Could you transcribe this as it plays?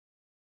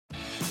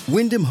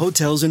Wyndham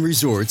Hotels and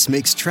Resorts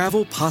makes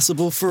travel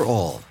possible for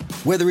all.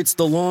 Whether it's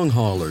the long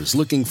haulers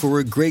looking for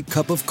a great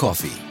cup of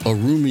coffee, a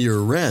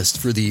roomier rest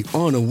for the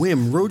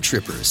on-a-whim road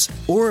trippers,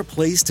 or a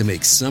place to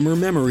make summer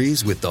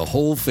memories with the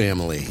whole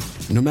family.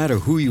 No matter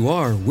who you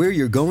are, where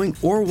you're going,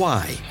 or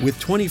why, with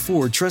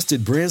 24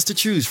 trusted brands to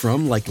choose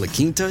from like La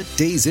Quinta,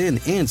 Days Inn,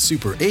 and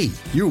Super 8,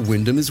 your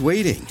Wyndham is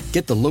waiting.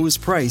 Get the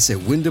lowest price at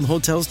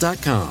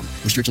WyndhamHotels.com.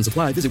 Restrictions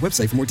apply. Visit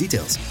website for more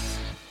details.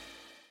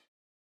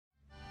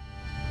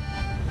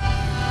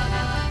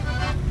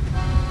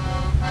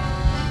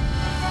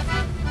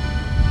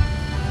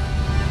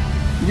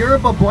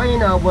 Yerba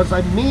Buena was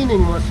a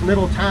meaningless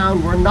little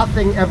town where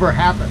nothing ever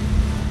happened.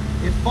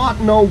 It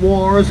fought no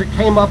wars, it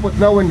came up with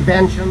no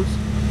inventions,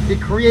 it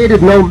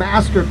created no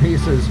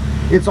masterpieces.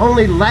 Its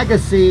only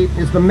legacy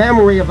is the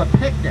memory of a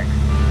picnic.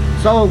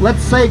 So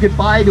let's say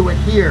goodbye to it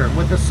here,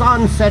 with the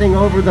sun setting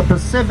over the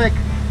Pacific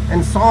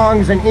and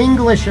songs in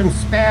English and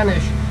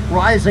Spanish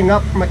rising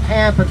up from a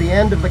camp at the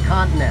end of the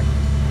continent.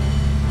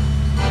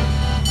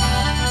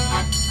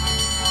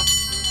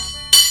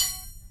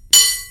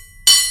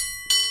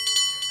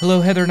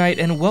 Hello, Heather Knight,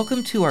 and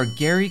welcome to our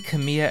Gary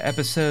Kamiya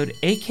episode,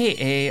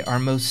 aka our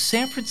most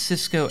San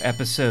Francisco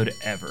episode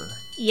ever.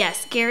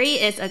 Yes, Gary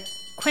is a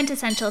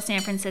quintessential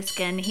San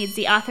Franciscan. He's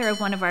the author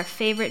of one of our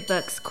favorite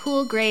books,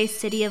 Cool Gray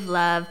City of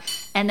Love,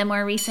 and the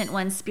more recent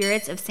one,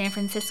 Spirits of San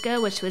Francisco,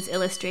 which was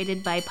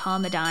illustrated by Paul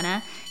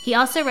Madonna. He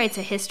also writes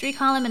a history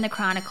column in the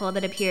Chronicle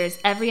that appears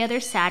every other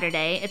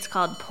Saturday. It's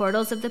called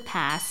Portals of the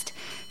Past.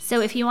 So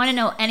if you want to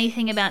know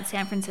anything about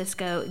San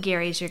Francisco,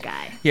 Gary's your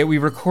guy. Yeah, we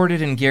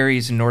recorded in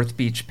Gary's North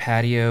Beach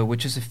patio,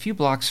 which is a few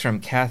blocks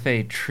from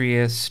Cafe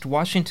Trieste,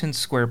 Washington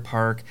Square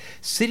Park,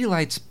 City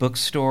Lights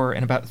Bookstore,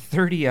 and about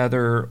 30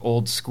 other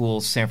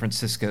old-school San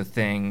Francisco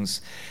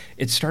things.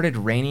 It started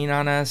raining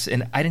on us,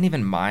 and I didn't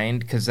even mind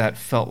because that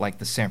felt like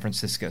the San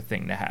Francisco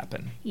thing to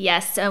happen.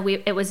 Yes,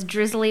 it was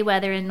drizzly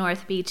weather in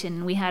North Beach,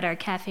 and we had our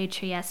Cafe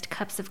Trieste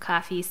cups of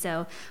coffee,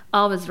 so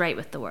all was right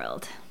with the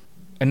world.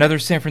 Another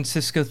San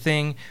Francisco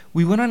thing,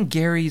 we went on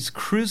Gary's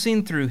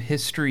Cruising Through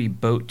History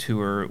boat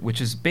tour, which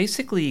is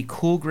basically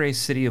Cool Gray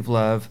City of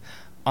Love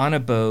on a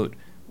boat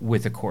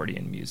with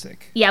accordion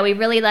music. Yeah, we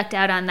really lucked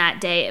out on that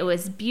day. It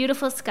was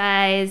beautiful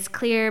skies,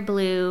 clear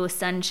blue,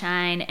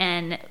 sunshine,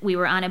 and we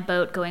were on a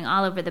boat going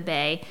all over the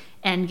bay.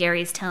 And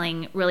Gary's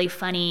telling really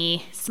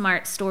funny,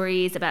 smart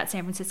stories about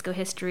San Francisco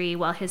history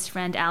while his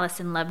friend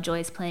Allison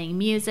Lovejoy's playing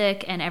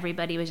music, and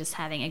everybody was just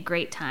having a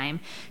great time.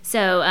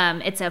 So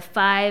it's a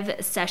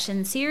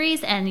 5-session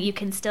series, and you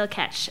can still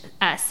catch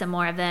some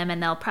more of them,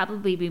 and there'll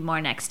probably be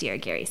more next year,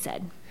 Gary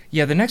said.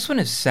 Yeah, the next one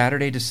is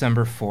Saturday,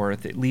 December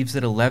 4th. It leaves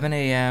at 11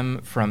 a.m.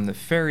 from the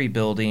Ferry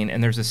Building,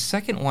 and there's a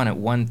second one at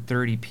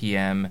 1:30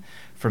 p.m.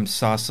 from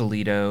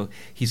Sausalito.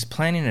 He's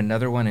planning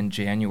another one in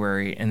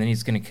January, and then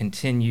he's going to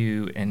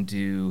continue and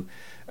do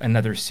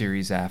another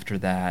series after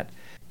that.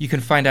 You can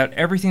find out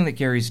everything that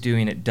Gary's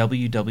doing at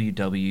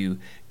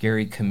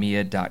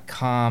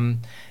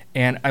www.garykamiya.com.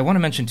 And I want to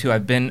mention, too,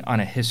 I've been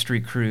on a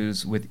history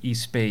cruise with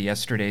East Bay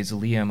Yesterday's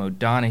Liam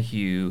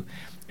O'Donoghue,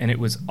 and it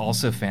was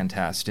also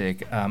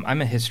fantastic.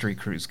 I'm a history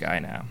cruise guy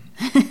now.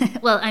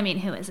 Well, I mean,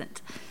 who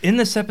isn't? In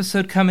this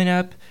episode coming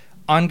up,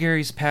 on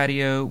Gary's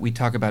patio, we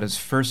talk about his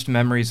first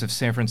memories of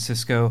San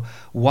Francisco,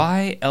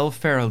 why El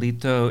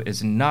Farolito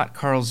is not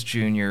Carl's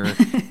Jr.,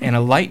 and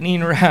a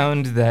lightning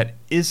round that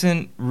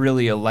isn't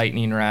really a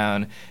lightning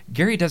round.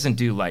 Gary doesn't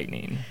do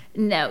lightning.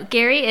 No,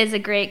 Gary is a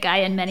great guy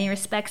in many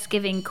respects.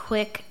 Giving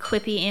quick,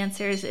 quippy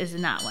answers is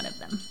not one of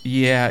them.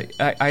 Yeah,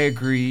 I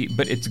agree,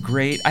 but it's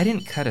great. I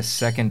didn't cut a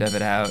second of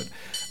it out.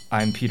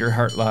 I'm Peter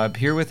Hartlaub,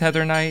 here with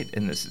Heather Knight,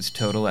 and this is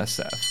Total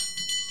SF.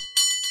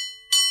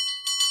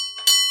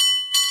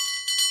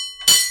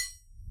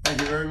 Thank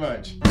you very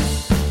much.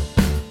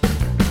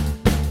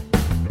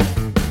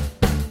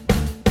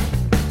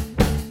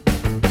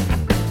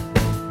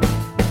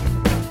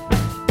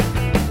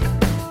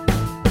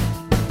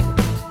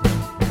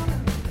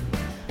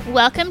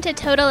 Welcome to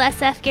Total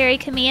SF, Gary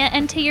Kamiya,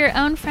 and to your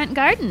own front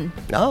garden.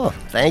 Oh,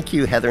 thank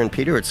you, Heather and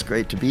Peter. It's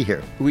great to be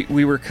here.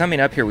 We were coming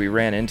up here, we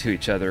ran into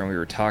each other, and we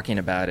were talking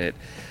about it.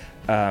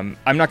 I'm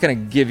not going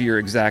to give your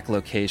exact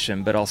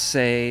location, but I'll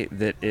say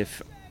that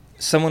if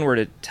someone were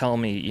to tell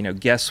me,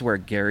 guess where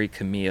Gary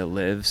Kamiya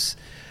lives,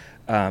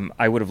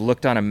 I would have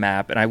looked on a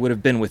map and I would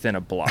have been within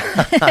a block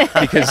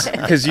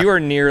because you are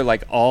near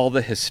like all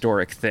the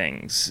historic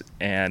things.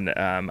 And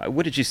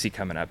what did you see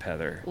coming up,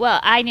 Heather? Well,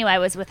 I knew I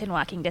was within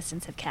walking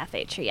distance of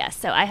Cafe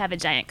Trieste, so I have a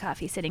giant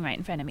coffee sitting right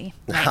in front of me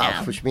right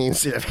now. Which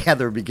means if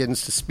Heather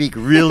begins to speak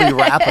really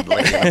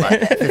rapidly in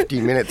about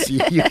 15 minutes,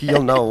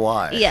 you'll know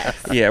why. Yes.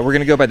 Yeah, we're going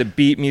to go by the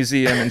Beat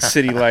Museum and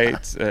City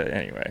Lights.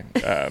 Anyway,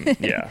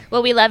 yeah.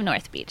 Well, we love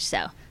North Beach,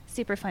 so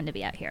super fun to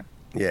be out here.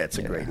 Yeah, it's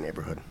a great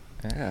neighborhood.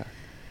 Yeah.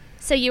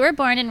 So you were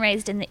born and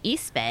raised in the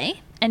East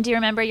Bay, and do you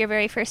remember your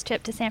very first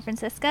trip to San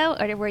Francisco,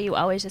 or were you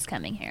always just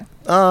coming here?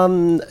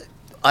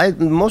 I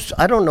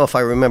don't know if I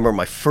remember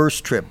my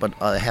first trip, but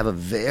I have a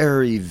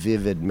very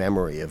vivid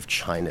memory of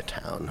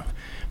Chinatown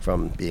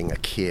from being a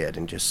kid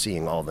and just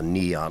seeing all the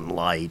neon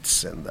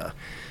lights and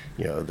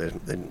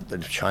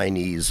the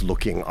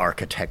Chinese-looking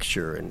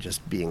architecture and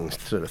just being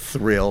sort of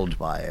thrilled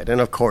by it.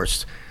 And, of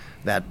course,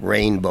 that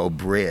rainbow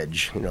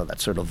bridge,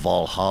 that sort of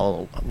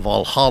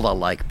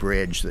Valhalla-like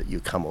bridge that you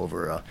come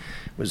over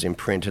was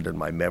imprinted in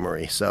my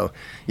memory. So,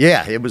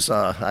 yeah, it was,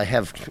 I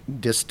have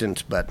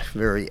distant but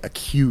very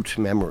acute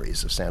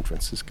memories of San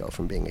Francisco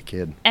from being a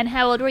kid. And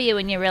how old were you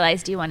when you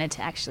realized you wanted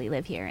to actually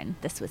live here and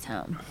this was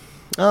home?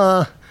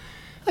 I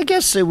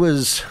guess it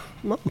was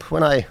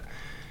when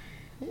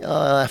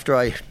after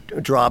I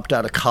dropped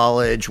out of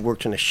college,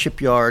 worked in a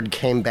shipyard,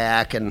 came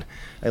back, and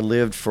I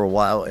lived for a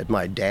while at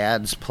my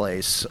dad's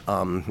place,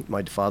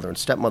 my father and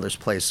stepmother's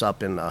place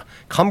up in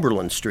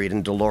Cumberland Street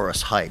in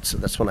Dolores Heights. So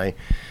that's when I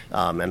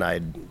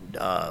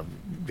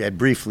had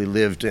briefly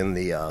lived in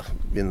the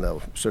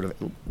sort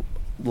of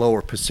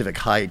lower Pacific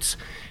Heights.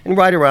 And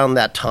right around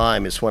that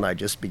time is when I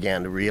just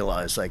began to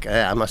realize,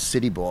 I'm a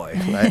city boy.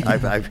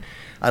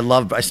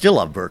 I still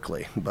love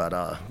Berkeley, but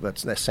I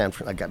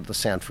got the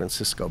San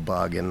Francisco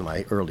bug in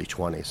my early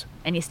 20s.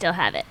 And you still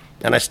have it.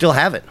 And I still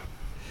have it.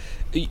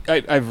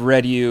 I've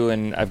read you,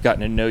 and I've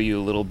gotten to know you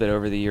a little bit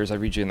over the years. I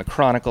read you in the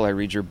Chronicle. I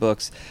read your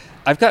books.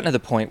 I've gotten to the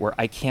point where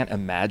I can't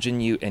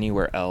imagine you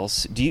anywhere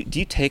else. Do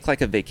you take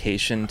like a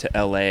vacation to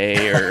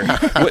LA, or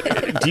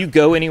do you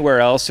go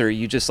anywhere else, or are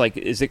you just like,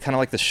 is it kind of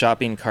like the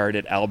shopping cart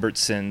at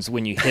Albertsons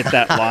when you hit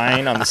that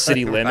line on the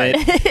city limit,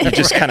 you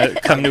just kind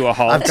of come to a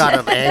halt? I've got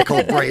an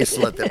ankle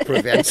bracelet that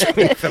prevents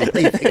me from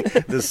leaving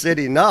the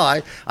city.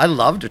 No, I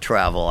love to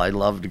travel. I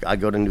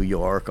go to New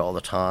York all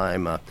the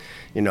time.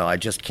 I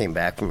just came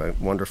back from a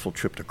wonderful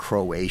trip to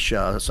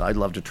Croatia, so I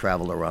love to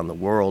travel around the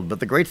world. But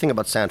the great thing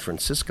about San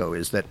Francisco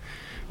is that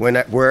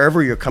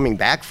wherever you're coming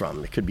back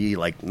from, it could be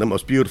like the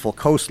most beautiful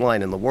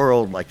coastline in the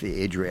world, like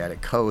the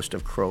Adriatic coast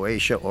of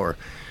Croatia, or,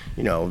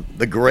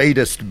 the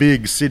greatest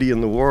big city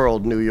in the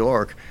world, New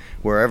York,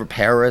 wherever,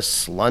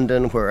 Paris,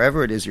 London,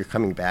 wherever it is you're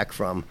coming back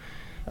from,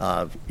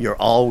 you're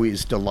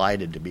always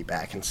delighted to be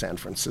back in San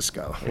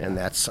Francisco, and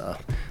that's a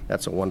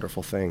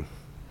wonderful thing.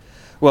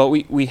 Well,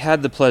 we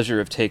had the pleasure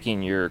of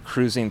taking your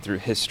Cruising Through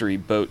History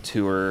boat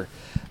tour.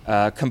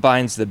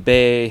 Combines the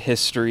Bay,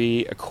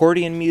 history,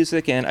 accordion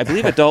music, and I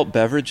believe adult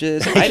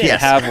beverages. I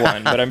didn't have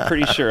one, but I'm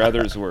pretty sure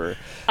others were.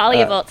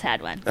 Ollie Volts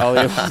had one.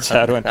 Ollie Volts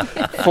had one.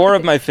 4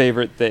 of my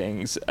favorite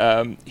things.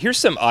 Here's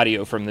some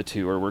audio from the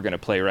tour we're going to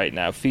play right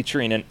now,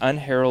 featuring an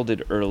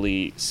unheralded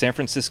early San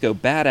Francisco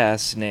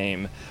badass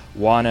named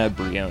Juana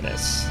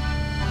Briones.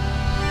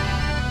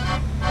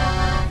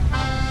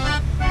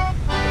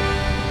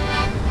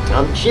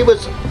 She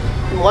was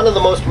one of the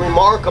most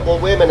remarkable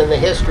women in the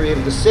history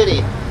of the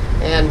city,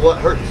 and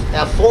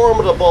a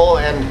formidable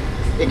and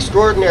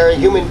extraordinary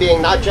human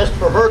being, not just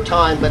for her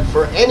time, but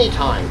for any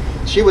time.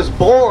 She was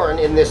born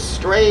in this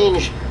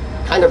strange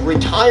kind of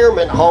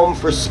retirement home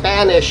for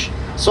Spanish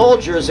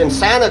soldiers in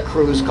Santa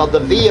Cruz called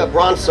the Villa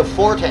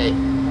Branciforte.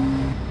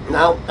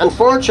 Now,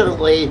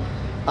 unfortunately,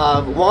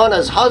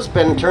 Juana's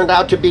husband turned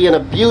out to be an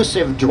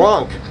abusive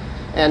drunk,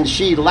 and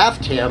she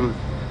left him,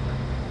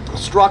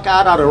 struck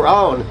out on her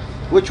own,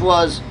 which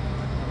was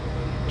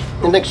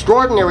an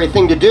extraordinary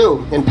thing to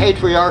do in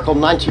patriarchal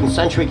 19th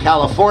century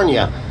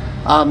California.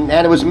 And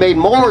it was made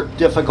more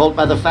difficult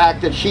by the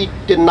fact that she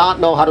did not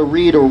know how to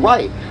read or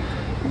write.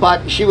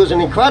 But she was an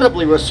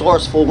incredibly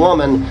resourceful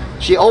woman.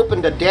 She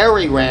opened a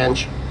dairy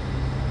ranch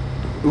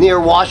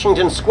near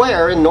Washington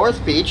Square in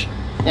North Beach,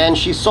 and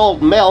she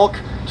sold milk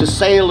to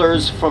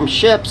sailors from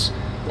ships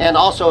and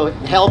also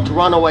helped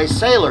runaway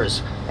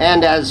sailors.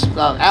 And as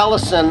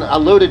Allison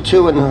alluded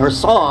to in her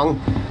song,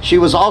 she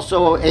was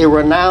also a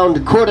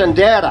renowned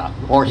curandera,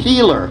 or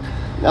healer,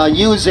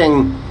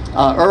 using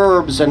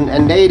herbs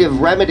and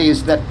native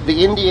remedies that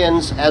the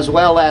Indians, as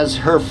well as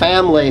her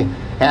family,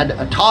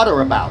 had taught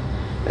her about.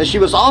 And she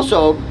was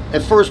also a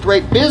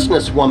first-rate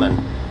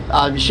businesswoman.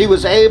 She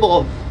was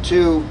able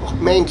to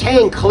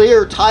maintain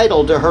clear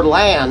title to her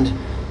land,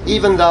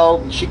 even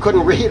though she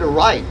couldn't read or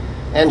write.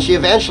 And she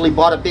eventually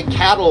bought a big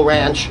cattle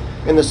ranch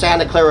in the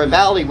Santa Clara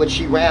Valley, which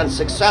she ran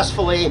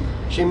successfully.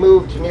 She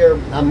moved near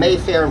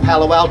Mayfair in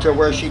Palo Alto,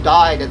 where she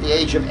died at the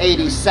age of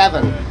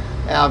 87.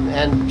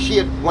 And she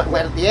had, when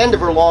at the end of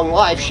her long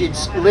life, she'd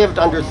lived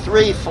under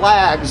 3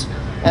 flags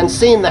and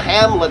seen the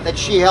hamlet that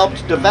she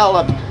helped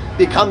develop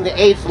become the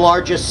 8th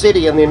largest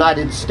city in the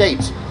United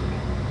States.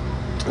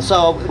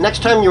 So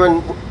next time you're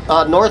in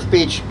North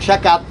Beach,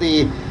 check out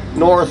the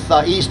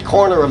northeast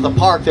corner of the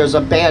park. There's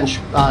a bench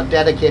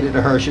dedicated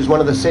to her. She's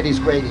one of the city's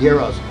great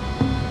heroes.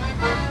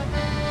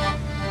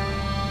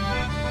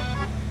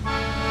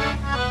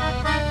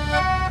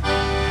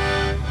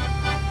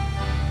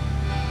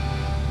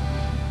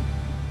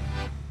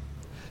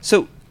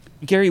 So,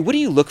 Gary, what do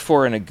you look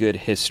for in a good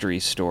history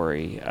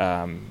story?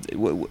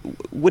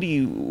 What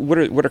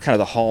are kind of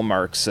the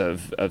hallmarks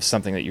of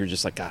something that you're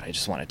just like, God, I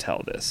just want to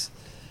tell this?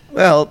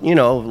 Well,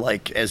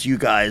 like as you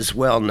guys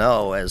well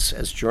know,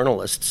 as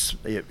journalists,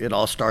 it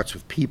all starts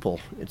with people.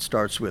 It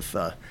starts with,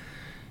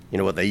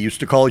 what they used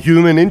to call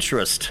human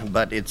interest,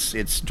 but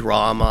it's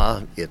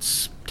drama,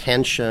 it's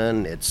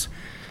tension, it's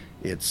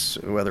It's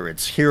whether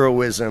it's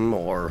heroism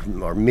or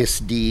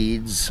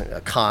misdeeds,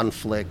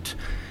 conflict,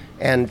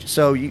 and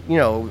so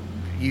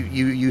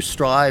you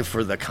strive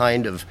for the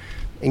kind of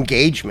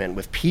engagement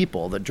with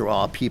people that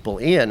draw people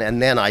in,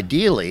 and then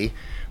ideally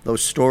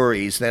those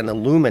stories then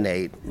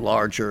illuminate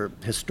larger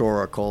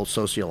historical,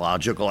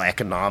 sociological,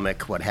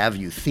 economic, what have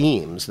you,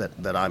 themes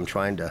that I'm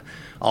trying to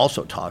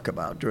also talk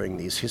about during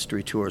these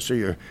history tours. So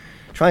you're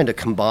trying to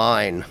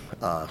combine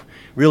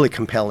really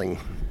compelling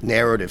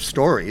narrative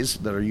stories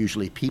that are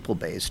usually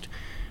people-based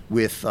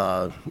with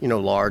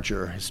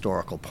larger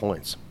historical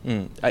points.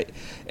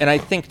 I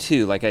think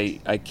too, like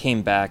I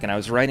came back and I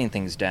was writing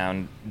things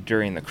down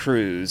during the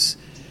cruise,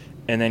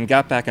 and then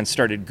got back and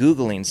started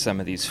Googling some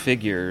of these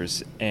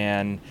figures,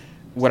 and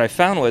what I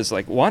found was,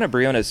 like, Juana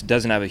Briones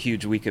doesn't have a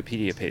huge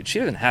Wikipedia page. She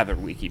doesn't have a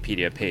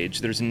Wikipedia page.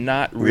 There's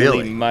not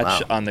really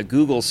much on the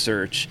Google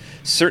search,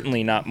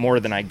 certainly not more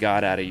than I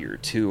got out of your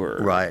tour.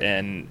 Right.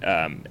 And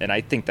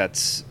I think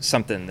that's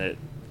something that,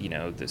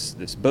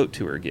 this boat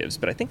tour gives,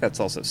 but I think that's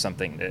also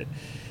something that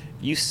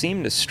you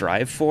seem to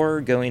strive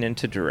for, going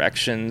into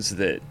directions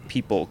that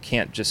people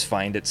can't just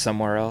find it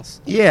somewhere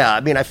else. Yeah, I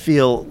mean, I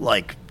feel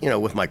like,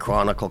 with my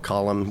Chronicle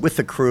column, with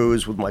the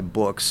cruise, with my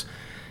books,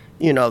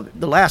 the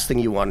last thing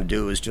you want to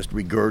do is just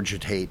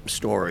regurgitate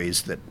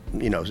stories that,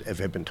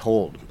 have been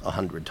told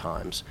 100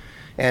 times.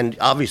 And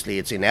obviously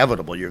it's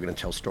inevitable you're going to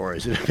tell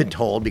stories that have been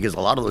told, because a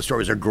lot of those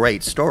stories are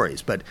great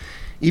stories. But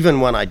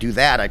even when I do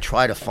that, I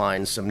try to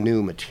find some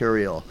new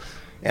material.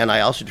 And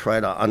I also try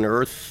to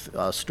unearth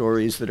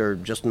stories that are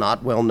just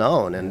not well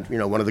known. And,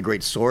 one of the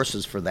great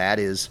sources for that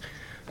is,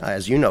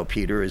 as you know,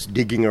 Peter, is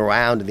digging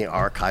around in the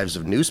archives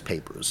of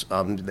newspapers.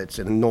 That's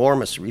an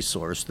enormous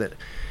resource that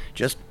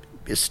just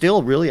is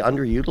still really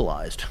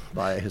underutilized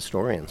by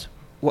historians.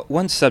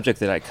 One subject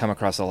that I come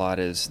across a lot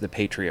is the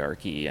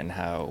patriarchy and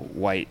how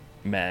white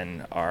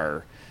men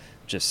are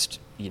just,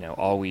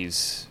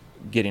 always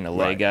getting a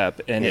leg up.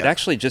 And It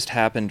actually just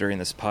happened during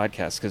this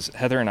podcast, because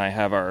Heather and I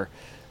have our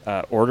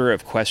order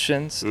of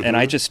questions, and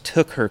I just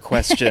took her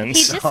questions.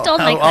 He just stole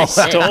my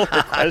question. Stole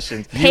her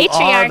questions. Patriarchy.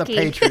 You are the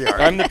patriarch.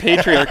 I'm the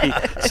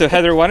patriarchy. So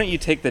Heather, why don't you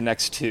take the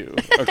next two,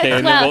 okay,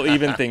 and then we'll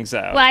even things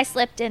out. Well, I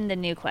slipped in the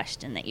new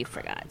question that you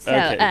forgot. So,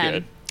 okay,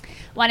 good.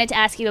 Wanted to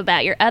ask you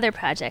about your other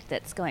project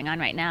that's going on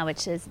right now,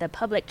 which is the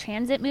public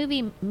transit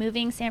movie,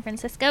 Moving San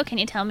Francisco. Can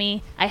you tell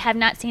me? I have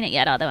not seen it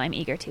yet, although I'm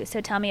eager to.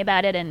 So tell me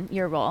about it and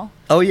your role.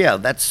 Oh yeah,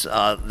 that's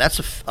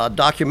a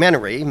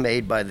documentary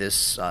made by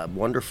this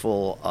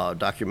wonderful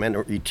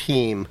documentary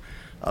team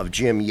of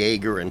Jim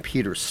Yeager and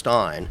Peter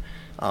Stein.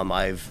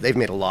 They've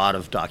made a lot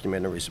of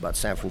documentaries about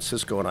San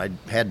Francisco, and I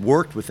had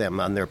worked with them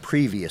on their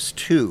previous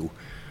two.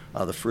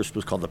 The first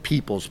was called The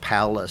People's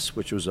Palace,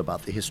 which was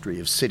about the history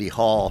of City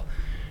Hall.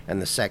 And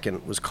the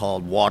second was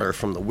called Water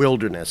from the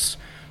Wilderness,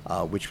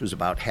 which was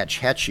about Hetch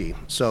Hetchy.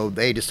 So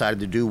they decided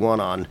to do one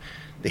on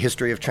the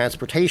history of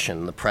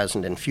transportation, the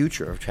present and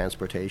future of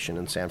transportation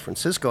in San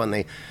Francisco.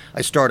 And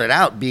I started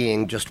out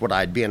being just what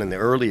I'd been in the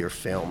earlier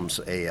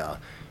films, a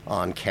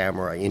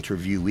on-camera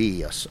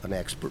interviewee, an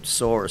expert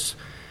source.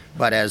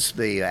 But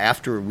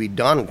after we'd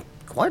done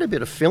quite a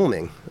bit of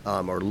filming,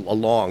 or a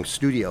long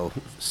studio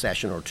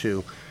session or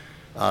two,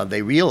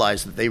 they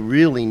realized that they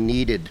really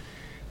needed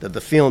that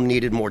the film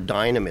needed more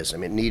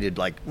dynamism. It needed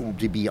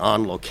to be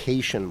on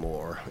location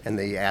more. And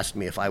they asked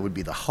me if I would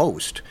be the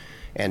host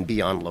and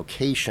be on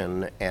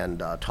location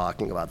and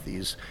talking about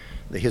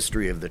the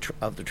history of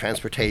the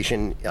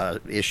transportation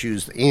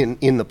issues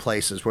in the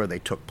places where they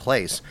took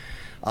place.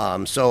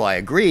 So I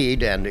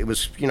agreed, and it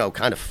was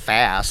kind of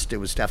fast. It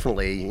was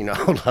definitely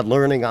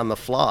learning on the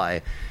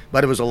fly,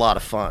 but it was a lot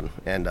of fun.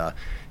 And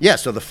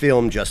so the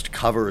film just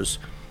covers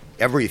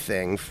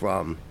everything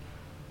from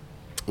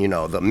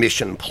the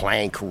Mission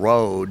Plank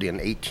Road in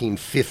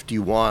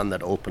 1851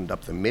 that opened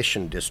up the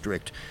Mission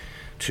District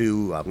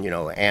to,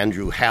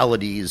 Andrew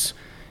Halliday's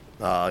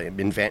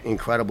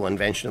incredible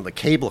invention of the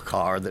cable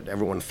car that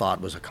everyone thought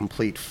was a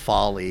complete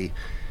folly,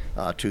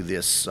 to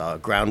this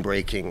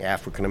groundbreaking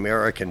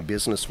African-American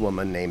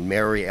businesswoman named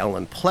Mary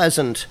Ellen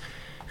Pleasant,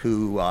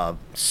 who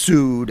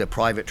sued a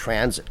private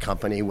transit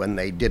company when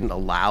they didn't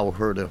allow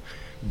her to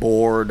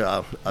board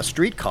a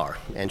streetcar,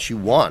 and she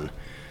won.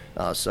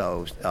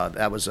 So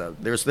that was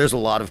there's a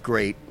lot of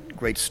great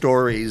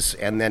stories,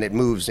 and then it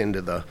moves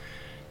into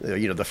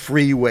the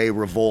freeway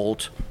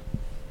revolt,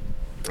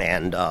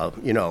 and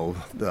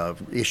the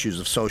issues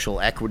of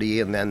social equity,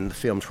 and then the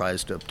film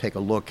tries to take a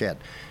look at,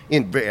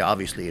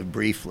 obviously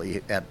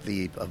briefly, at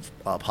the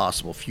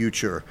possible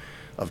future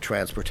of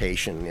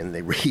transportation in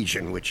the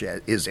region, which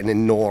is an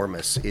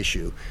enormous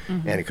issue,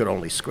 and it could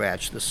only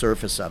scratch the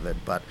surface of it.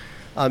 But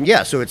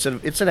so it's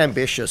an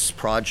ambitious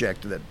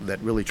project that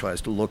really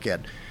tries to look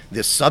at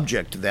this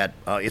subject that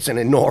it's an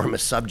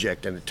enormous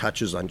subject, and it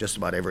touches on just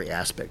about every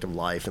aspect of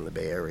life in the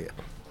Bay Area.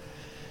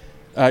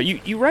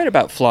 You write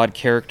about flawed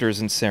characters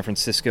in San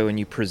Francisco, and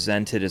you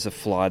present it as a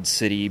flawed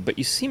city, but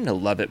you seem to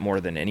love it more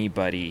than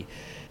anybody.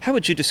 How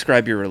would you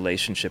describe your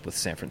relationship with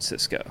San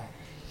Francisco?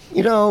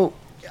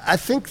 I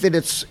think that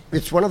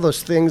it's one of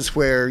those things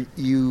where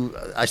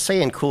I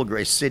say in Cool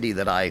Gray City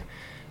that I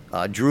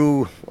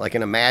drew like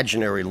an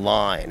imaginary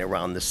line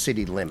around the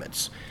city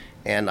limits.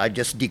 And I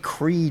just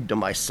decreed to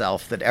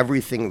myself that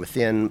everything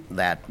within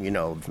that,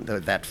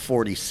 that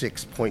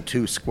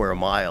 46.2 square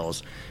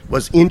miles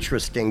was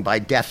interesting by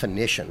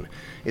definition.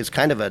 It's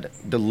kind of a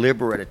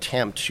deliberate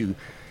attempt to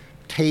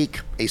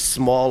take a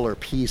smaller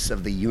piece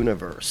of the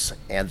universe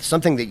and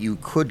something that you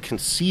could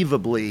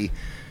conceivably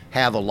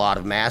have a lot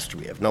of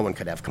mastery of. No one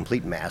could have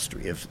complete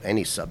mastery of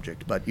any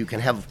subject, but you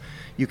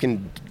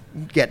can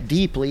get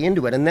deeply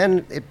into it, and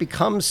then it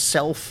becomes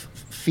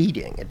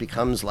self-feeding. It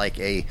becomes like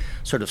a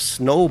sort of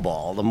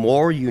snowball. The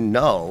more you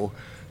know,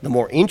 the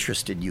more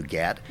interested you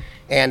get.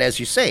 And as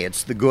you say,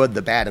 it's the good,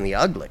 the bad, and the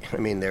ugly. I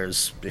mean,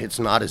 it's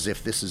not as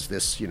if this is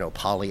this,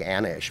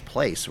 Pollyanna-ish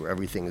place where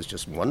everything is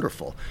just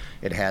wonderful.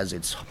 It has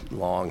its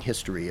long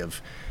history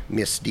of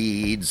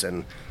misdeeds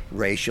and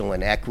racial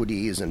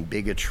inequities and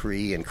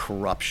bigotry and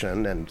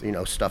corruption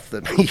and stuff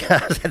that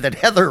that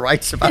Heather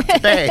writes about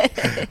today.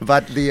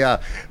 but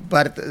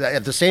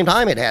at the same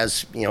time, it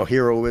has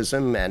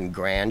heroism and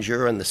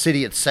grandeur, and the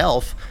city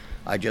itself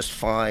I just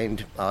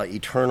find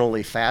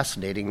eternally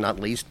fascinating, not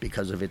least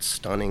because of its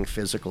stunning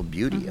physical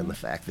beauty and the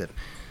fact that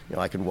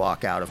I can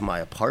walk out of my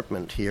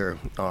apartment here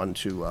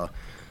onto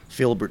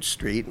Filbert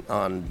Street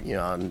on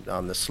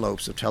the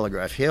slopes of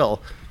Telegraph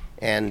Hill.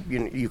 And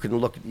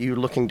you're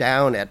looking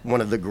down at one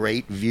of the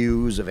great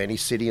views of any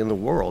city in the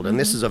world, and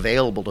this is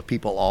available to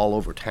people all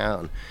over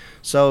town.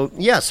 So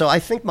I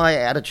think my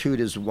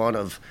attitude is one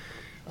of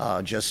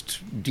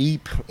just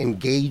deep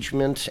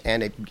engagement,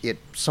 and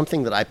it's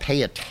something that I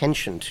pay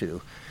attention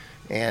to.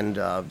 And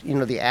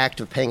the act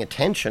of paying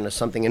attention is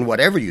something in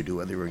whatever you do,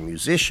 whether you're a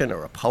musician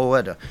or a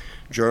poet, a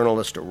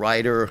journalist, a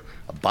writer,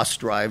 a bus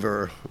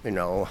driver,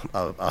 a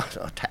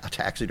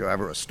taxi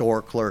driver, a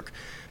store clerk.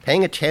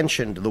 Paying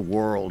attention to the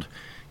world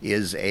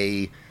is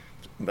a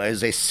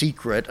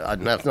secret.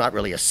 Not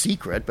really a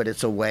secret, but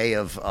it's a way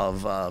of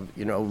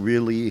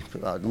really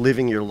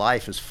living your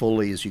life as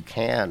fully as you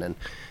can. And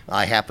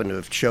I happen to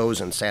have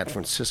chosen San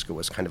Francisco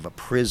as kind of a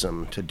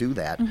prism to do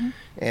that,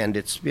 and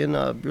it's been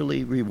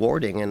really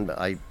rewarding. And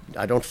I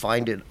don't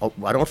find it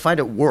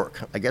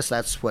work. I guess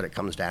that's what it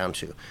comes down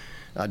to.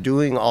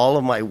 Doing all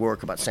of my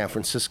work about San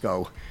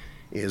Francisco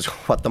is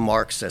what the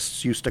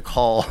Marxists used to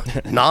call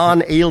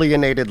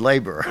non-alienated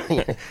labor.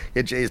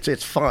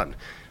 It's fun.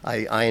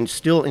 I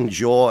still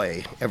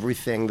enjoy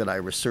everything that I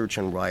research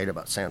and write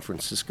about San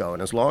Francisco,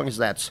 and as long as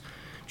that's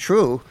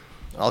true,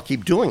 I'll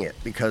keep doing it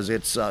because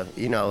it's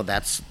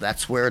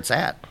that's where it's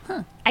at.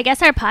 I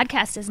guess our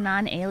podcast is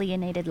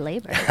non-alienated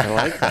labor. I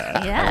like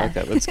that. Yeah. I like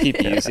that. Let's keep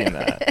using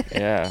that.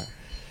 Yeah.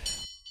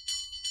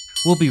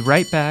 We'll be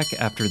right back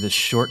after this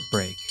short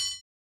break.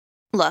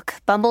 Look,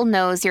 Bumble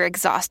knows you're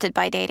exhausted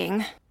by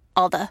dating.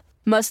 All the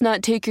must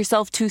not take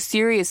yourself too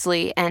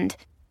seriously and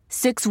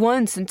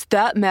 6'1" since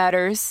that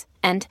matters.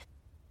 And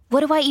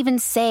what do I even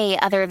say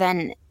other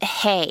than,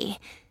 hey?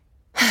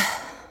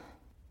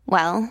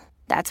 Well,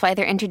 that's why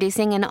they're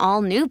introducing an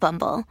all-new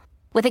Bumble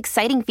with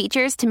exciting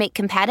features to make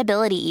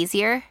compatibility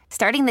easier,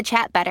 starting the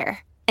chat better,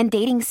 and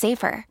dating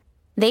safer.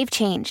 They've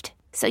changed,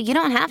 so you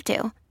don't have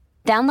to.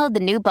 Download the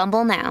new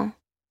Bumble now.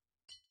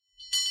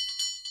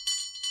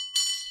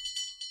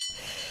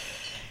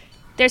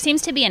 There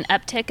seems to be an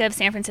uptick of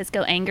San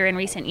Francisco anger in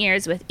recent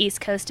years, with East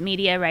Coast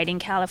media writing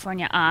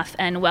California off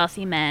and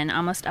wealthy men,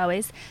 almost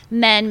always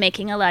men,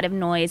 making a lot of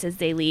noise as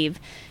they leave.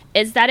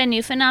 Is that a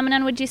new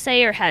phenomenon, would you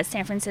say, or has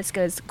San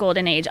Francisco's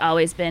golden age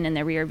always been in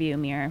the rearview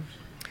mirror?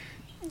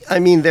 I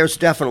mean, there's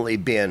definitely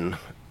been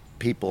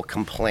people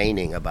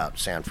complaining about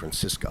San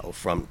Francisco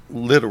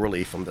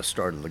literally from the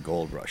start of the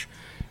gold rush.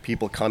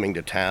 People coming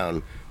to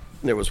town.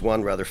 There was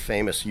one rather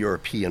famous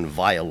European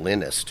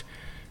violinist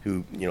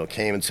who,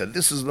 came and said,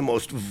 this is the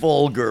most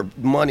vulgar,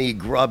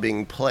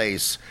 money-grubbing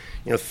place.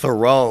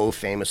 Thoreau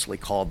famously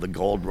called the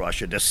gold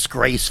rush a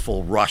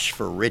disgraceful rush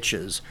for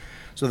riches.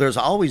 So there's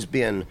always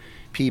been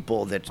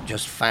people that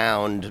just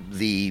found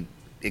the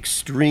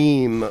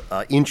extreme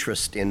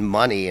interest in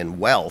money and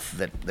wealth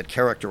that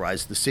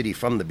characterized the city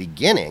from the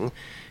beginning,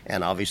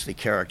 and obviously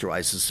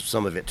characterizes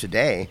some of it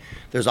today.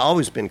 There's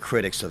always been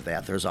critics of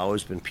that. There's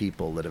always been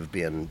people that have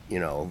been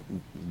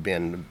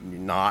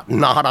not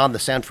on the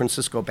San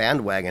Francisco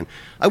bandwagon.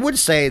 I would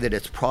say that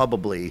it's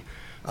probably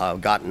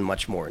gotten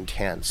much more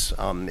intense.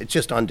 It's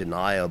just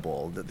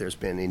undeniable that there's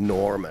been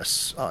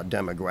enormous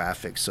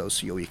demographic,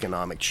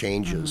 socioeconomic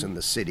changes in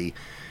the city.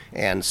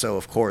 And so,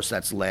 of course,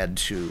 that's led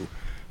to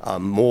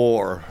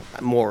more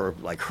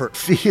like hurt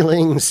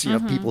feelings,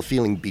 people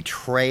feeling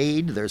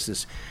betrayed. There's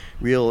this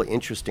real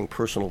interesting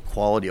personal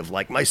quality of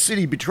like, my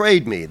city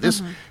betrayed me.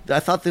 I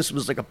thought this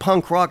was like a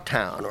punk rock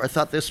town, or I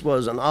thought this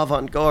was an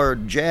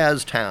avant-garde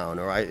jazz town,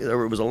 or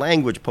it was a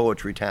language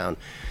poetry town.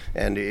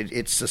 And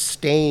it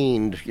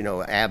sustained,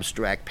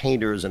 abstract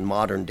painters and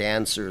modern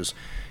dancers.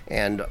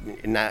 And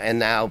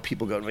now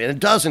people go, and it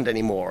doesn't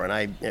anymore. And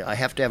I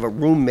have to have a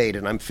roommate,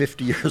 and I'm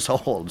 50 years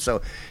old.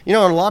 So, and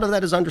a lot of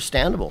that is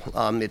understandable.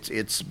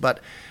 But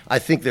I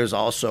think there's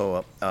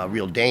also a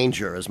real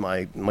danger, as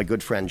my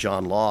good friend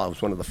John Law,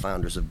 who's one of the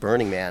founders of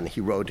Burning Man,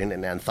 he wrote in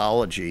an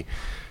anthology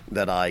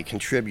that I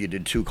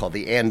contributed to called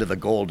The End of the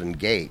Golden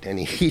Gate. And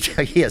he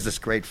has this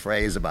great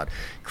phrase about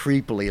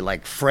creepily,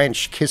 like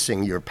French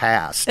kissing your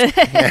past.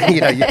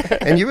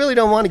 And you really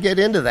don't want to get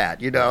into that.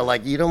 You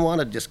don't want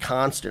to just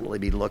constantly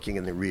be looking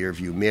in the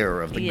rearview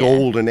mirror of the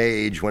golden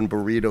age when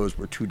burritos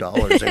were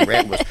 $2 and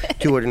rent was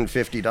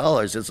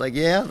 $250. It's like,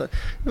 it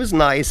was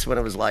nice when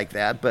it was like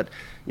that, but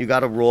you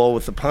got to roll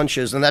with the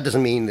punches. And that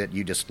doesn't mean that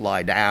you just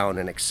lie down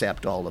and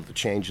accept all of the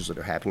changes that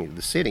are happening to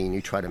the city, and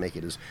you try to make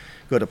it as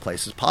good a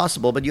place as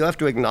possible. But you have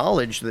to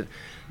acknowledge that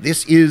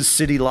this is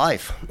city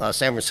life.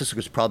 San Francisco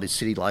is probably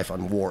city life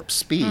on warp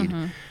speed.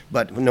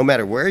 But no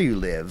matter where you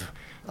live,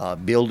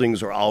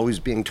 buildings are always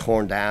being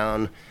torn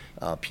down.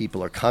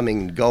 People are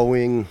coming and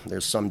going.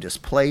 There's some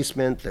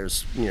displacement.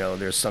 There's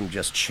some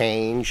just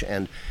change.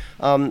 And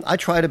I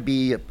try to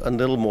be a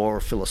little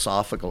more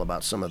philosophical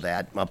about some of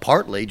that,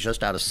 partly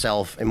just out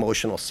of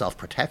emotional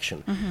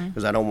self-protection,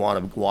 because I don't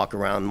want to walk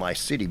around my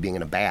city being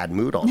in a bad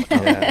mood all the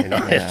time.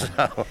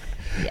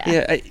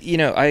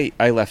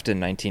 I left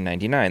in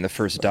 1999, the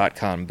first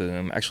 .com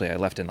boom. Actually, I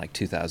left in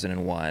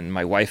 2001.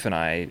 My wife and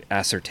I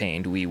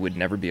ascertained we would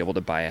never be able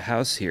to buy a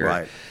house here.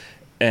 Right.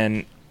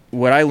 And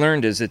what I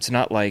learned is it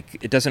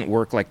doesn't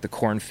work like the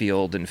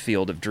cornfield and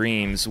field of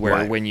dreams,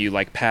 where when you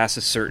pass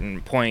a certain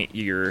point,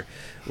 you're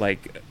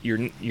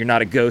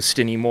not a ghost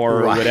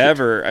anymore or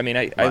whatever. I mean,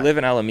 I live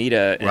in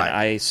Alameda, and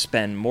I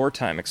spend more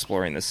time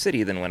exploring the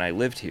city than when I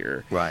lived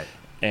here. Right.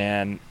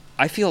 And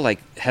I feel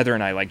like Heather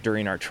and I,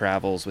 during our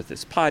travels with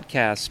this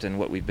podcast and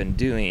what we've been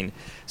doing,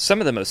 some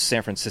of the most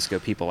San Francisco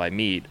people I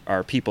meet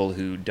are people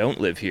who don't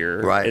live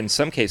here. Right. In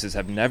some cases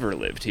have never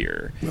lived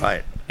here.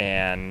 Right.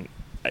 And,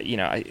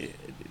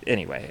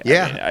 anyway,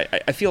 yeah.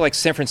 I feel like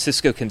San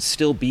Francisco can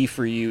still be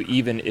for you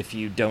even if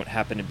you don't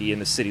happen to be in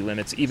the city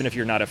limits, even if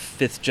you're not a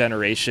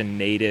fifth-generation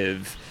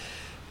native.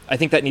 I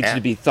think that needs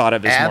to be thought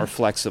of as more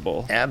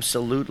flexible.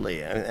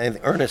 Absolutely. And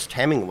Ernest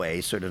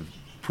Hemingway sort of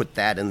put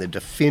that in the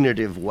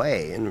definitive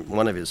way in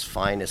one of his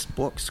finest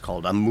books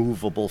called A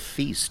Movable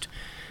Feast.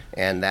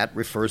 And that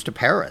refers to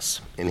Paris.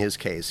 In his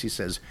case, he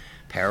says,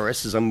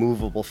 Paris is a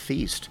movable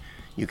feast.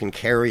 You can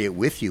carry it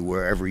with you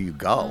wherever you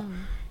go.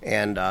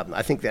 And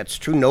I think that's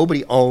true.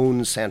 Nobody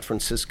owns San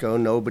Francisco.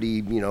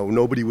 Nobody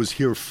was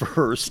here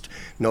first.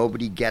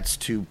 Nobody gets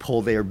to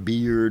pull their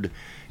beard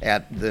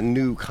at the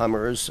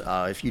newcomers.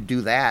 If you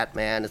do that,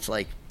 man, it's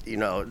like,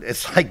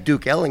 it's like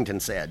Duke Ellington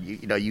said.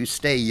 You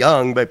stay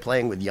young by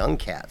playing with young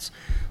cats.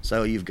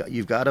 So you've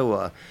got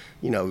to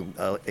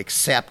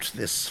accept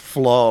this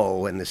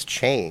flow and this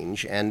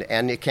change. And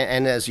it can,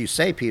 and as you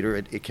say, Peter,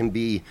 it can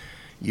be.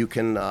 You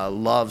can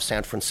love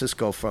San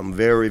Francisco from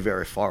very,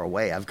 very far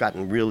away. I've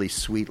gotten really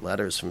sweet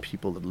letters from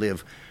people that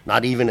live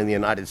not even in the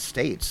United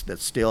States that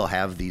still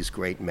have these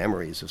great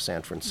memories of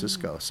San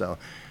Francisco. So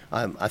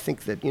I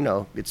think that,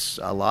 it's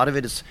a lot of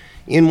it is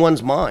in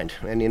one's mind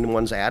and in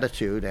one's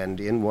attitude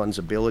and in one's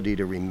ability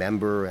to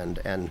remember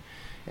and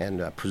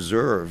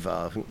preserve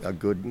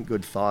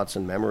good thoughts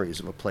and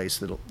memories of a place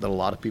that a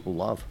lot of people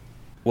love.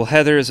 Well,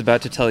 Heather is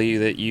about to tell you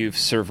that you've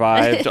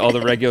survived all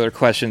the regular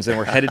questions, and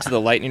we're headed to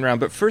the lightning round.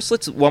 But first,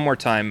 let's one more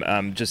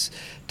time just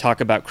talk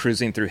about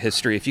Cruising Through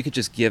History. If you could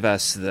just give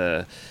us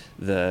the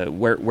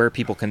where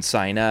people can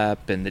sign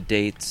up and the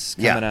dates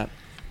coming up.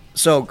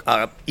 So,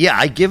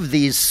 I give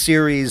these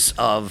series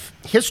of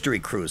history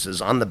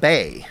cruises on the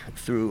bay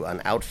through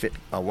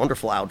a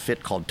wonderful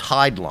outfit called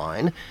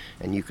Tideline,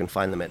 and you can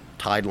find them at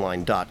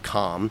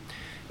tideline.com.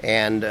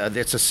 And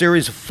it's a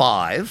series of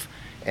 5.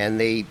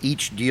 And they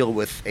each deal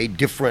with a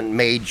different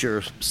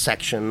major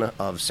section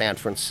of San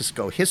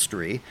Francisco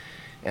history.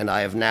 And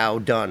I have now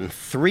done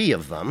 3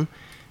 of them.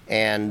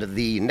 And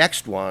the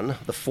next one,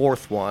 the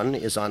 4th one,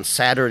 is on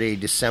Saturday,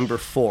 December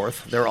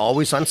 4th. They're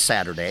always on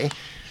Saturday.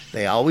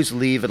 They always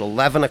leave at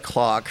 11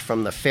 o'clock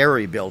from the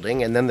ferry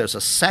building. And then there's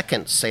a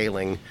second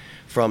sailing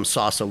from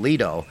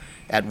Sausalito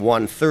at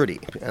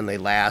 1:30. And they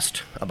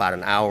last about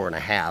an hour and a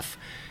half.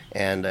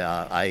 And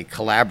I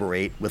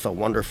collaborate with a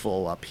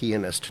wonderful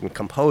pianist and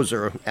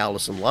composer,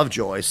 Alison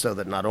Lovejoy, so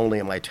that not only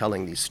am I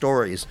telling these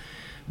stories,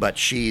 but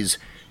she's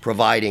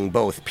providing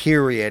both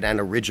period and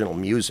original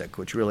music,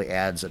 which really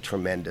adds a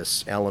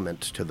tremendous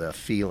element to the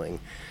feeling.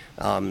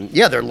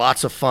 They're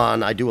lots of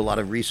fun. I do a lot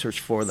of research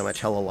for them. I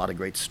tell a lot of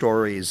great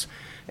stories.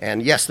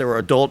 And yes, there are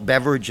adult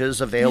beverages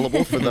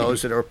available for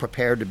those that are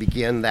prepared to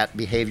begin that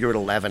behavior at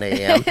 11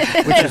 a.m.,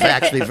 which is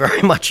actually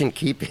very much in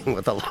keeping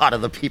with a lot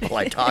of the people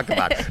I talk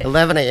about.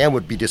 11 a.m.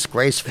 would be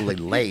disgracefully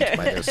late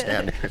by their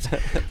standards.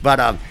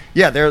 But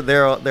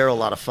they're a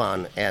lot of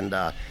fun. And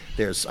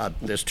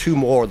there's 2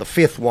 more. The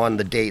 5th one,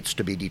 the dates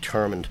to be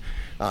determined,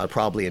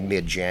 probably in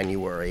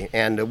mid-January.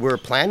 And we're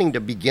planning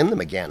to begin them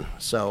again.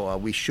 So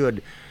we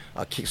should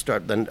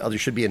kickstart. Then there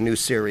should be a new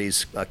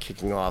series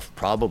kicking off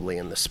probably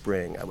in the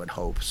spring, I would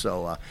hope.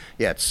 So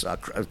it's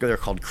they're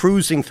called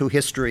Cruising Through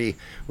History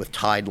with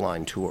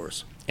Tideline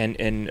Tours.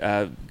 And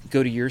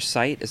go to your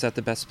site. Is that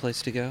the best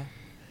place to go?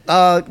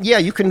 Yeah,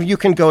 you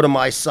can go to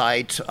my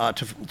site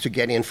to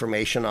get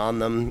information on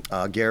them.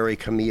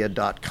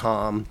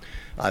 GaryCamilla.com.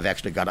 I've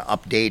actually got to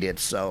update it,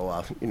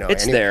 so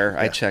it's there.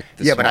 I checked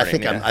this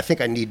morning. But I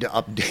think I need to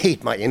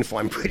update my info.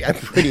 I'm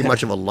pretty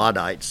much of a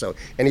Luddite, so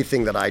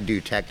anything that I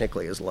do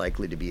technically is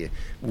likely to be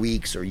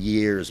weeks or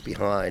years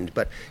behind.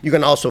 But you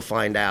can also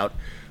find out.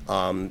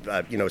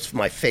 It's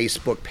my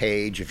Facebook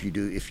page if you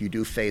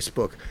do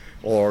Facebook,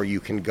 or you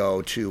can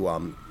go to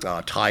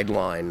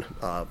Tideline.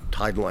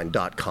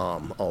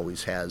 Tideline.com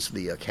always has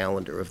the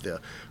calendar of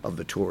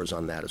the tours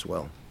on that as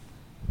well.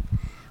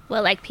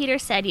 Well, like Peter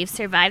said, you've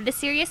survived the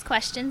serious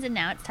questions, and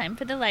now it's time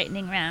for the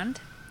lightning round.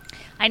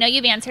 I know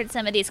you've answered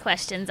some of these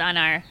questions on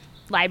our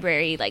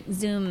library, like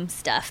Zoom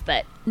stuff,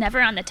 but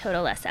never on the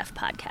Total SF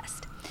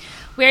podcast.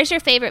 Where's your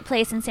favorite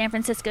place in San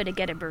Francisco to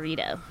get a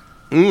burrito?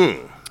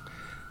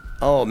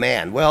 Oh,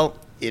 man. Well,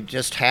 it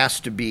just has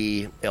to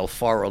be El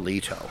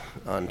Farolito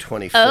on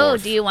 24th. Oh,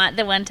 do you want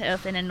the one to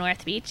open in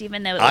North Beach,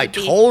 even though I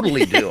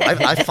totally do.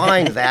 I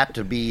find that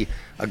to be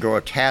a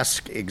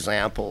grotesque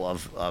example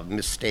of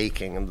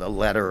mistaking the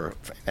letter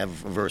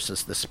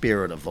versus the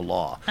spirit of the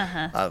law.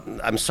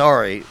 I'm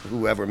sorry,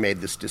 whoever made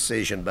this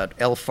decision, but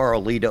El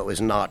Farolito is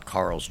not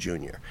Carl's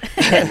Jr.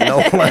 And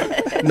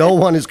no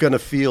one is going to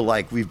feel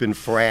like we've been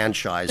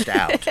franchised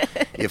out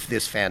if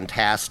this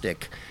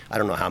fantastic, I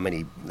don't know how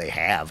many they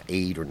have,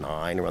 8 or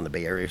 9 around the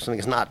Bay Area or something.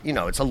 It's not,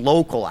 it's a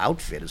local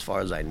outfit as far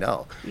as I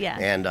know. Yeah.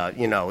 And,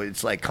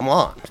 it's like, come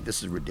on,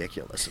 this is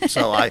ridiculous.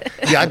 So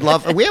I'd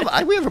love, we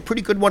have a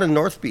pretty good one in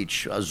North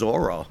Beach,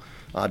 Zorro,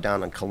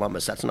 down in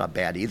Columbus. That's not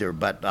bad either.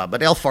 But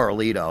El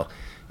Farolito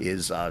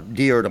is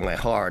dear to my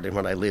heart. And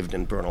when I lived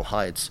in Bernal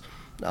Heights,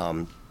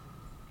 a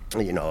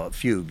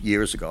few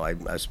years ago,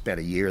 I spent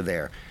a year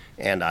there.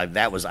 And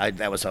that was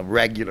a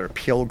regular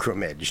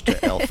pilgrimage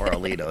to El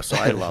Farolito, so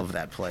I love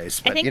that place.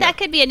 But, I think that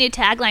could be a new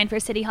tagline for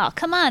City Hall.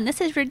 Come on,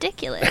 this is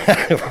ridiculous.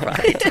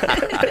 Right.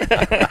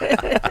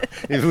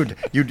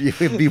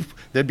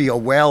 There'd be a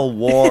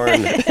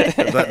well-worn,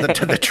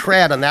 the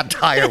tread on that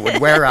tire would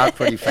wear out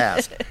pretty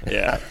fast.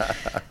 Yeah.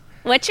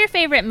 What's your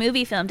favorite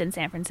movie filmed in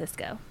San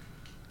Francisco?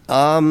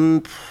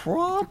 Probably...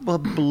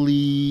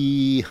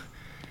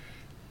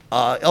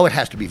 it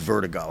has to be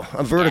Vertigo.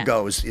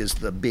 Vertigo is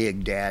the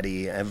big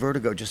daddy, and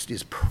Vertigo just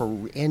is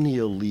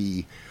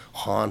perennially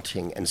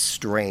haunting and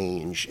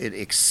strange. It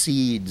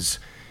exceeds,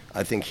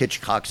 I think,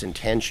 Hitchcock's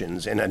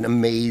intentions in an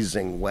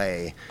amazing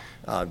way.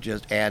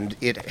 And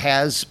it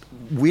has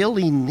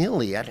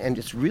willy-nilly, and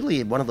it's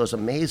really one of those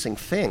amazing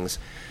things,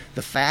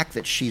 the fact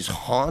that she's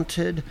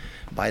haunted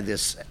by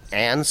this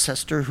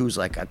ancestor who's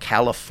like a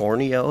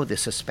Californio,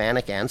 this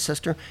Hispanic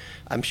ancestor.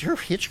 I'm sure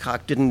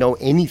Hitchcock didn't know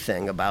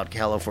anything about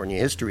California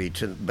history,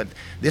 but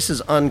this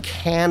is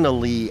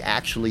uncannily,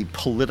 actually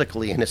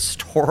politically and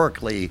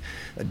historically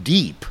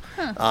deep.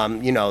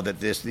 That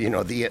this,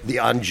 the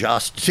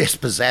unjust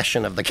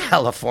dispossession of the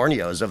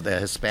Californios, of the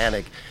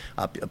Hispanic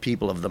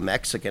people of the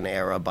Mexican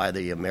era by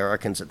the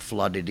Americans that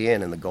flooded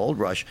in the gold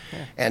rush,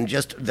 and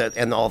just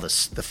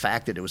the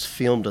fact that it was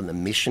filmed in the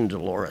Mission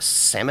Dolores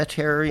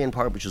Cemetery in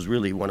part, which is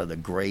really one of the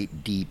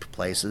great deep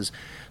places.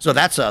 So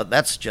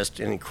that's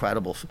just an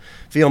incredible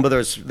film. But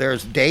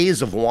there's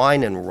Days of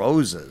Wine and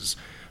Roses.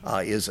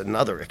 Is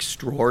another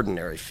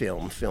extraordinary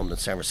film filmed in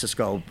San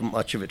Francisco,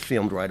 much of it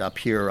filmed right up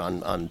here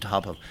on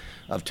top of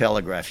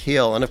Telegraph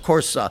Hill. And of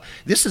course,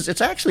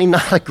 it's actually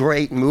not a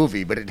great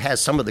movie, but it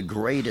has some of the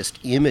greatest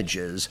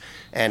images,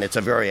 and it's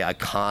a very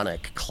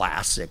iconic,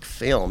 classic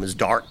film, is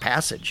Dark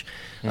Passage.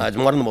 It's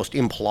one of the most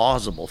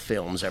implausible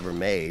films ever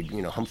made.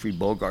 Humphrey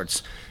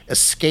Bogart's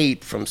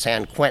escape from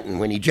San Quentin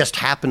when he just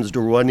happens to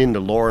run into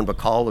Lauren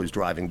Bacall, who's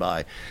driving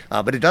by.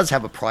 But it does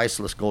have a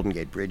priceless Golden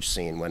Gate Bridge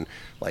scene when,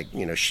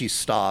 she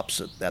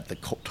stops at the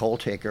toll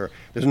taker.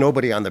 There's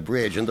nobody on the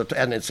bridge, and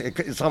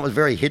it's almost a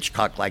very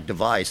Hitchcock-like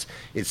device.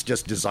 It's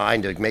just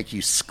designed to make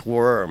you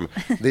squirm.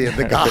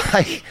 The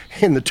guy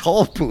in the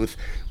toll booth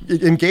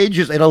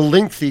engages in a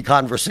lengthy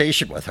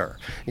conversation with her.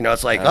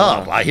 It's like,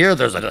 I hear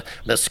there's an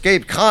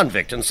escaped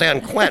convict in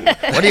San Quentin.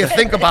 What do you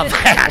think about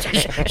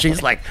that?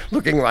 She's like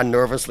looking around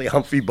nervously.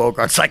 Humphrey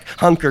Bogart's like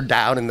hunkered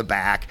down in the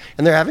back,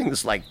 and they're having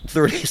this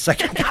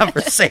 30-second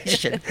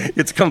conversation.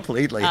 It's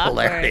completely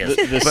hilarious.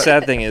 The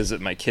sad thing is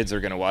that my kids are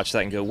going to watch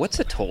that and go, "What's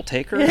a toll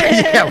taker?"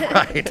 Yeah,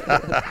 right.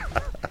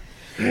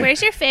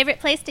 Where's your favorite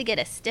place to get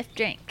a stiff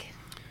drink?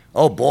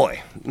 Oh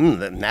boy,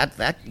 then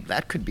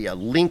that could be a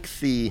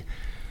lengthy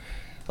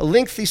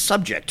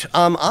subject.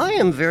 I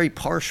am very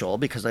partial,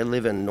 because I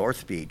live in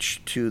North Beach,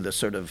 to the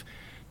sort of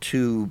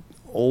two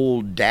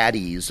old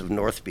daddies of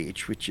North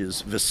Beach, which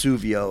is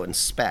Vesuvio and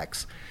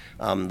Specs.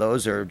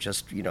 Those are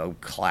just,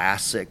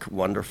 classic,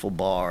 wonderful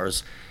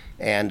bars.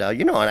 And,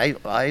 and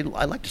I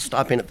like to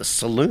stop in at the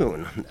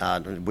Saloon,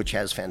 which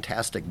has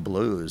fantastic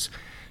blues.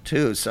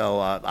 too. So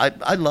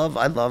I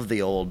love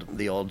the old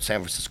San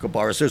Francisco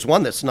bars. There's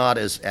one that's not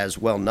as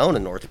well known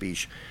in North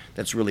Beach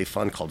that's really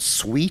fun called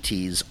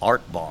Sweetie's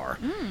Art Bar,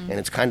 and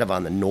it's kind of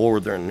on the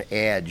northern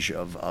edge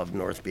of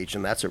North Beach,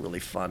 and that's a really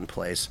fun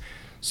place.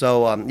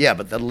 So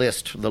but the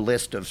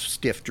list of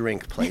stiff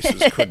drink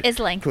places is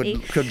lengthy.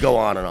 Could go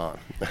on and on.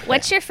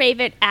 What's your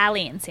favorite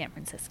alley in San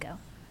Francisco?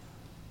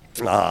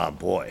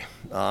 Boy,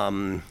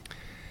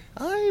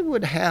 I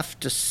would have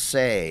to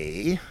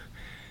say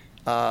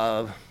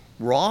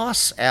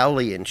Ross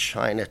Alley in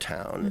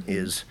Chinatown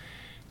is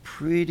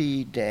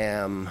pretty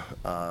damn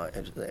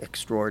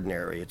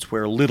extraordinary. It's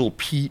where Little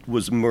Pete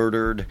was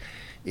murdered.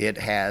 It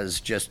has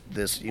just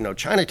this,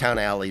 Chinatown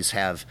alleys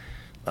have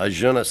a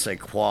je ne sais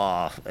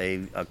quoi,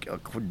 a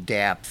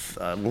depth,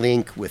 a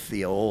link with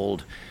the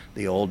old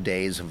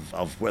days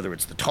of whether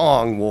it's the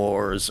Tong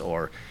Wars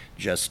or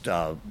just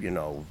the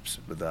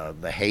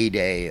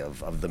heyday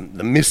of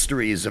the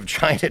mysteries of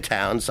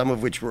Chinatown, some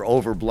of which were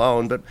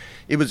overblown, but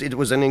it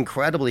was an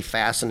incredibly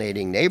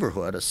fascinating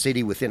neighborhood, a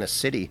city within a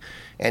city,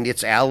 and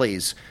its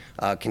alleys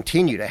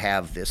continue to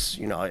have this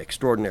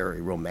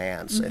extraordinary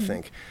romance. I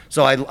think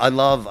so. I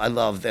love,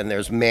 and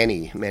there's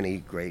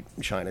many great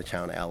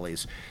Chinatown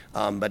alleys,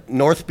 but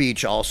North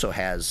Beach also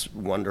has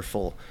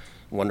wonderful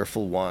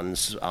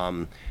ones,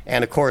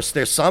 and of course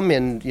there's some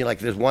in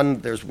there's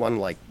one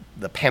like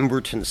the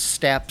Pemberton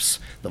Steps,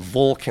 the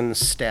Vulcan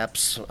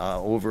Steps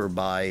over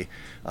by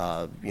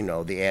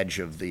the edge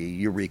of the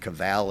Eureka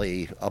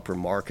Valley, Upper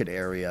Market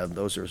area.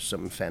 Those are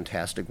some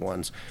fantastic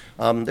ones.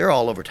 They're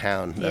all over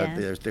town.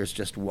 Yeah. There's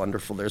just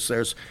wonderful.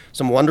 There's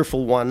some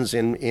wonderful ones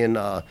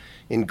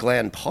in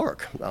Glen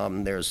Park.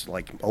 There's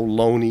like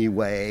Ohlone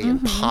Way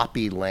and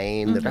Poppy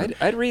Lane.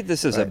 I'd read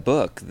this as a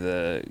book.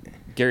 The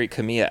Gary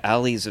Kamiya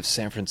Alleys of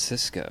San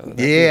Francisco.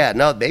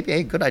 Maybe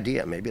a good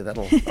idea. Maybe I'll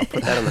put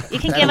that on the You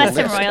can give us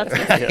some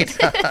royalties.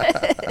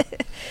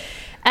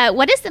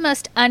 What is the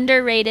most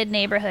underrated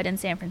neighborhood in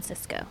San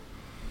Francisco?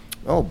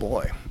 Oh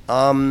boy,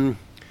 I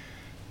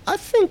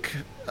think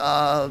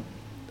I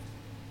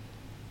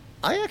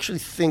actually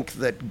think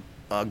that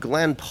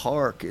Glen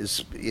Park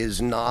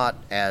is not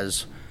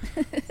as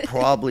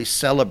probably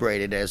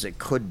celebrated as it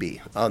could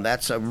be.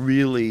 That's a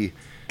really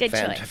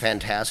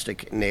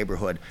fantastic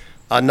neighborhood.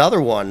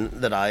 Another one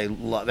that I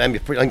love, and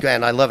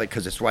I love it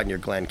because it's right near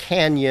Glen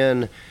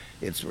Canyon.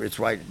 It's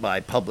right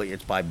by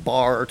It's by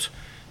BART.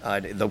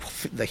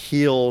 The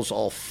hills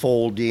all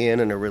fold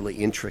in a really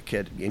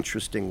intricate,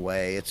 interesting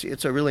way.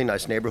 It's a really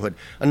nice neighborhood.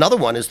 Another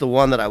one is the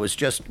one that I was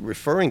just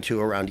referring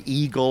to around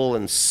Eagle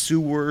and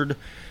Seward.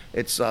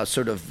 It's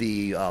sort of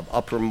the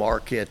Upper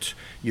Market,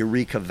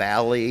 Eureka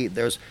Valley.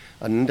 There's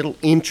a little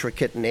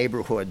intricate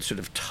neighborhood sort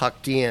of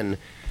tucked in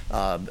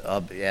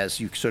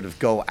as you sort of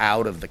go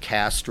out of the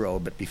Castro,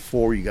 but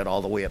before you get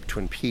all the way up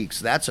Twin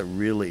Peaks. That's a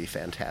really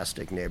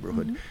fantastic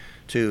neighborhood,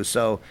 too.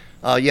 So,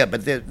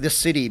 but this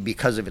city,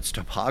 because of its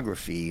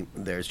topography,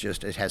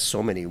 it has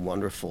so many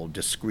wonderful,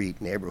 discrete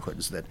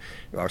neighborhoods that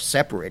are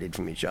separated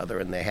from each other,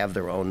 and they have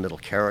their own little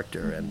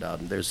character, and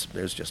there's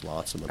just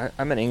lots of them.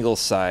 I'm an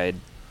Ingleside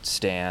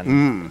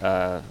stan.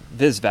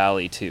 Viz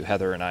Valley, too.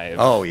 Heather and I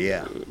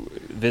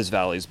Viz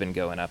Valley's been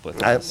going up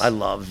with us. I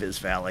love Viz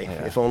Valley,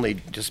 if only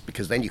just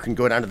because then you can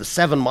go down to the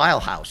 7 Mile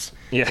House.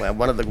 Yeah.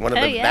 Well,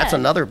 that's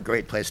another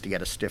great place to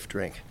get a stiff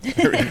drink.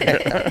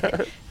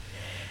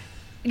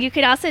 You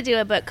could also do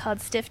a book called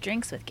Stiff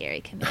Drinks with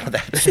Gary Kamiya.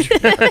 That's true.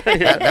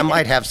 that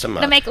might have some.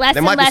 It'll make less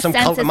and less sense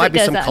as there might it be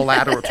goes some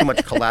on. too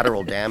much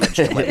collateral damage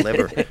to my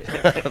liver.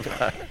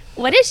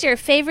 What is your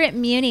favorite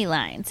Muni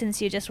line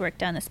since you just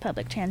worked on this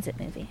public transit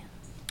movie?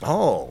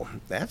 Oh,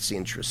 that's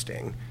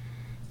interesting.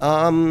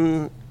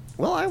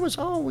 Well, I was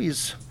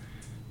always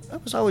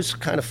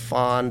kind of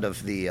fond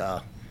of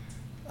the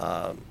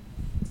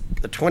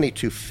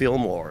 22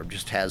 Fillmore.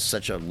 Just has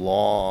such a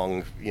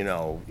long,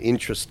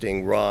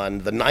 interesting run.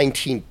 The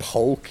 19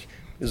 Polk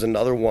is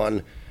another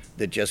one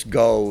that just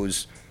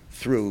goes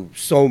through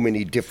so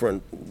many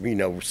different,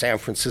 San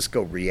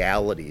Francisco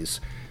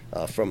realities,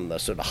 from the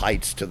sort of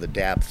heights to the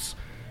depths.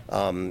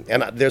 And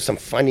there's some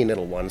funny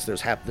little ones.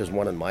 There's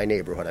one in my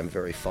neighborhood I'm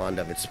very fond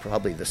of. It's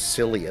probably the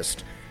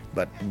silliest,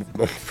 but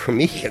for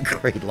me, a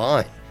great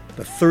line.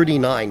 The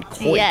 39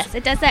 Coit. Yes,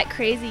 it does that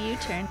crazy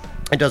U-turn.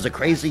 It does a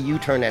crazy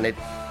U-turn, and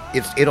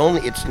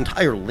its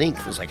entire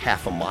length is like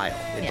half a mile.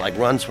 It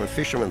runs from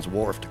Fisherman's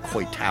Wharf to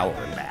Coit Tower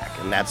and back,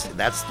 and that's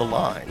the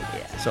line.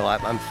 Yeah. So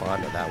I'm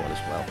fond of that one as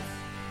well.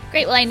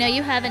 Great. Well, I know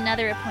you have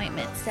another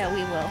appointment, so we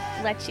will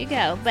let you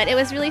go. But it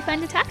was really fun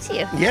to talk to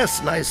you.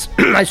 Yes, nice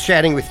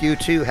chatting with you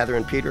too, Heather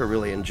and Peter.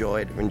 Really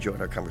enjoyed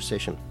our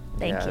conversation.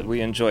 Thank you. We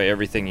enjoy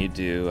everything you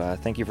do.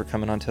 Thank you for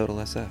coming on Total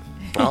SF.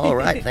 All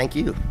right, thank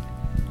you.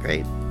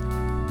 Great.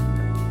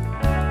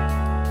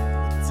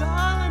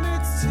 Darling,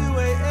 it's 2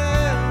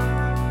 a.m.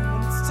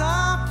 when it's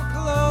time for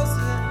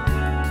closing.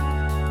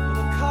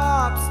 The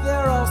cops,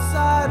 they're all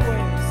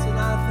sideways, and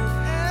I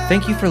think.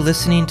 Thank you for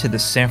listening to the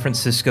San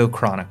Francisco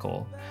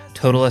Chronicle.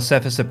 Total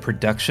SF is a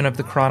production of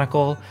The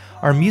Chronicle.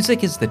 Our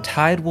music is The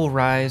Tide Will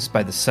Rise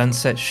by the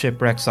Sunset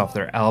Shipwrecks off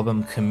their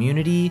album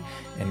Community,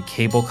 and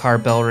Cable Car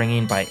Bell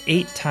Ringing by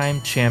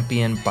 8-time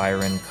champion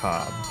Byron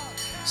Cobb.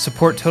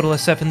 Support Total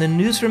SF in the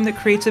newsroom that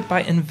creates it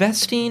by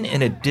investing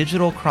in a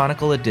digital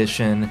Chronicle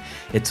edition.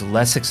 It's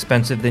less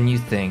expensive than you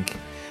think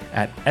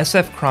at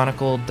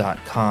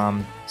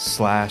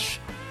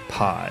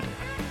sfchronicle.com/pod.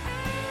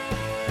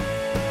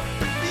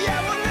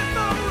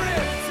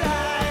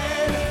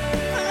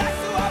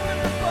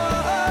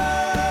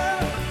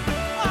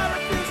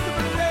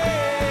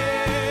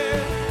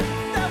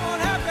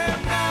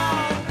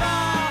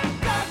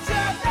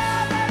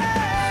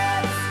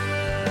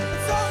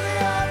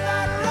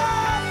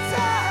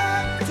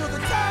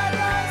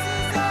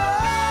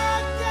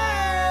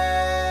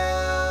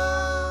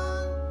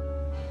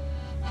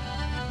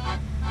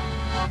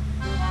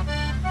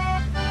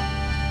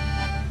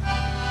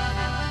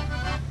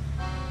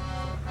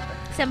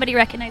 Somebody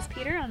recognize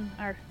Peter on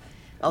our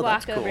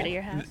walk over to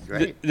your house.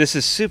 This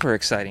is super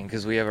exciting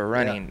because we have a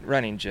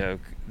running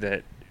joke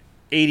that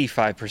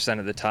 85%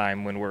 of the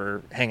time when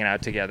we're hanging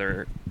out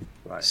together,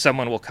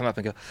 someone will come up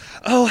and go,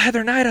 "Oh,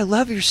 Heather Knight, I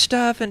love your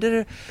stuff,"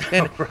 and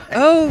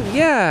 "Oh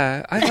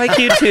yeah, I like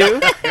you too."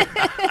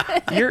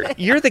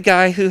 You're the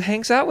guy who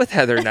hangs out with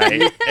Heather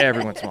Knight.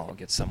 Every once in a while, I'll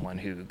get someone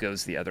who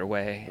goes the other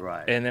way,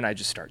 and then I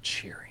just start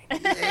cheering.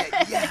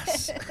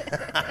 Yes.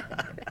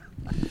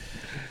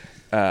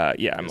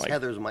 I'm like,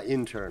 Heather's my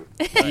intern.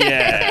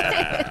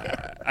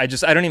 Yeah. I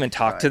don't even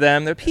talk to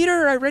them. They're,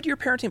 "Peter, I read your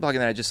parenting blog,"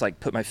 and then I just like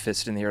put my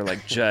fist in the air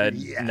like Judd.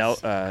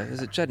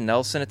 Is it Judd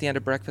Nelson at the end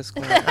of Breakfast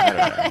Club? I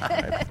don't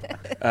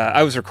know.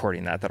 I was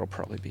recording that. That'll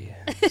probably be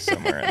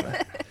somewhere in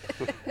the.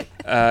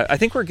 I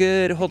think we're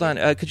good. Hold on.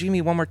 Could you give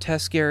me one more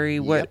test, Gary?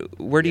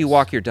 Where do you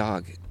walk your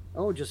dog?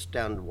 Oh, just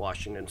down to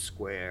Washington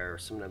Square.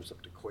 Sometimes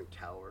up to Coit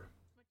Tower.